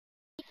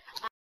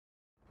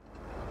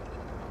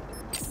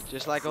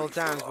Just like old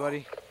times,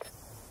 buddy.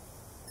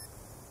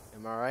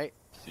 Am I right?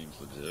 Seems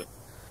legit.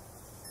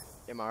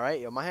 Am I right?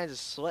 Yo, my hands are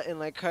sweating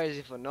like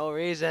crazy for no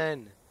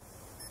reason.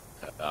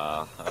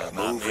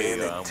 Move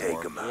in and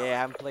take him out.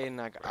 Yeah, I'm playing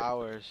like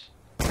hours.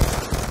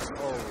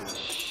 Holy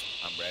shit.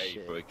 I'm ready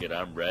for it, kid.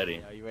 I'm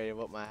ready. Yo, you ready to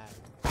whip my ass?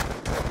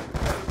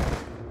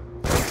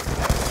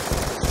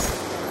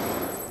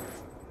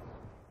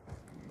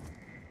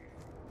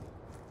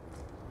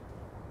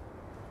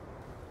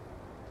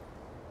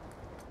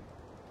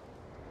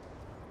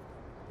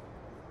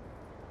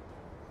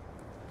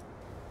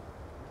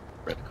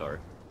 Red card.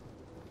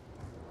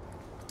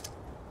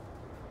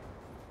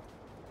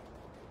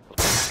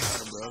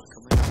 Bro,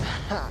 come here.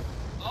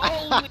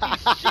 Holy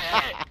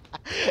shit!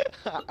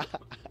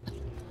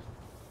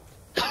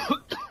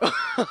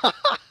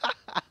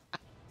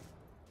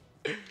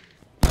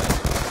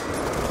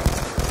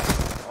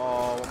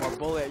 Oh, with my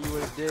bullet, you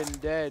would have been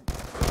dead.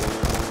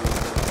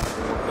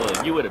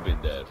 Well, you would have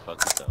been dead.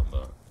 Fuck you talking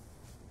about.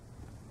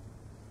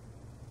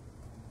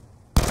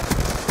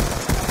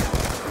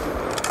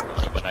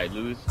 When I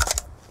lose,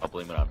 I'll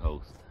blame it on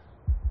host.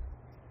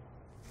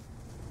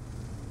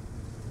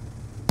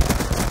 You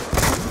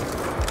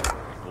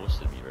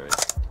hosted me, right?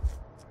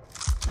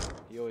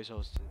 He always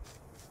hosted.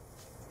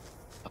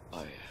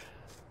 Oh yeah.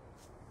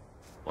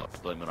 Well,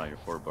 blame it on your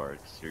 4-bar,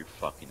 because you're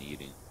fucking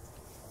eating.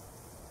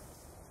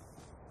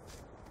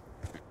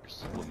 You're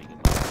swimming in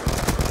my...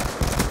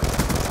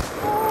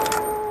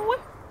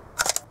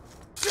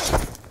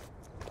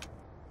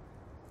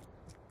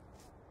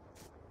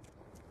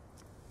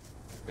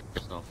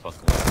 There's no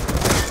fucking way.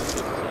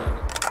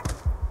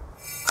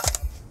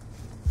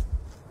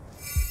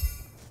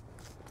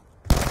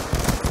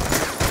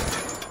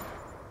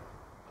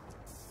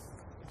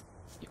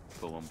 You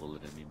put one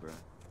bullet in me, bro.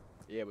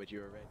 Yeah, but you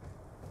were right.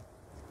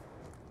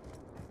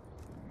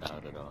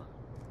 Not at all.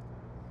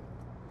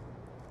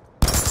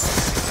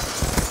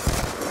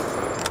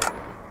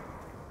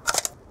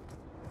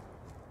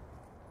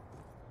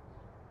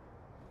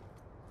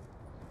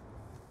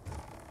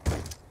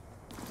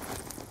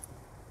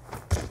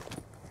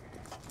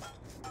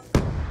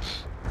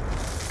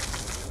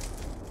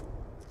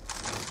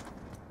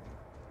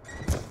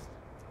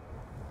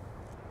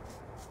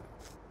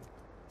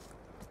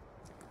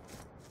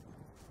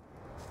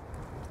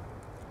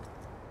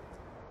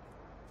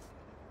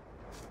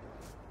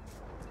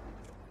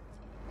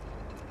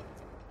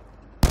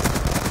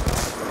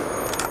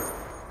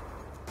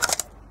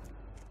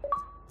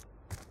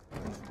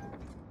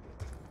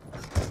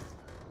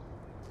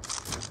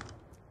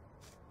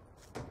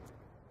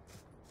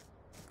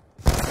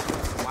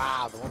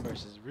 Wow, the one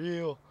versus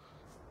real.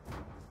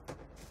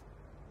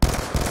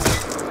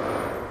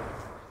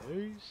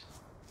 Peace.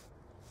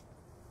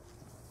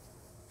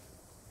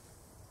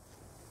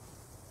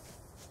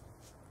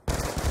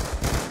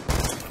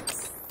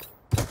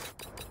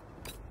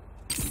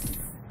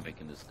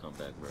 Making this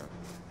comeback, bro.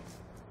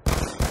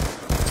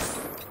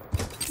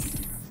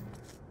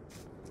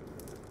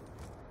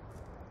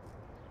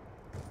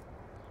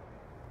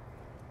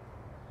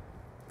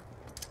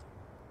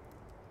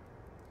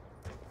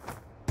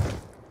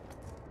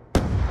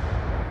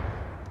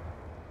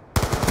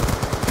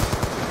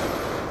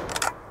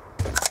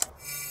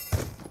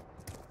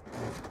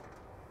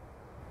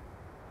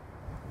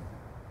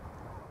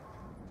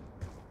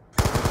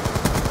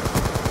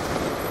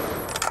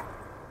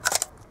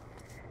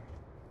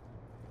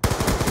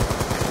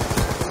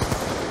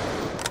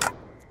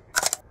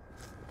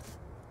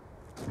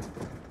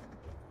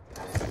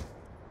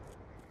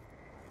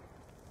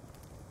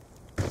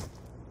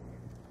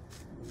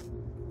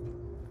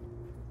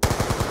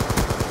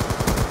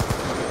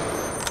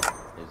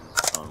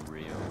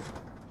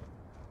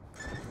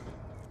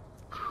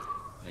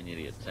 I need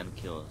to get 10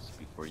 kills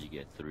before you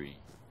get 3.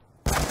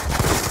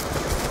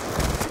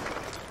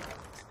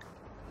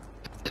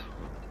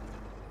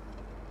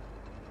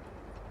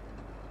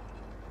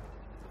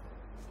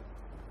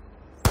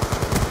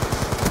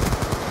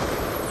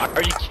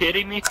 Are you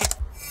kidding me? Please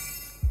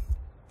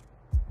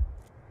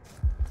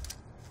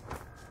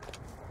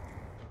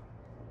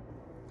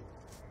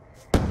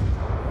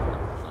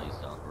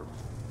don't hurt me.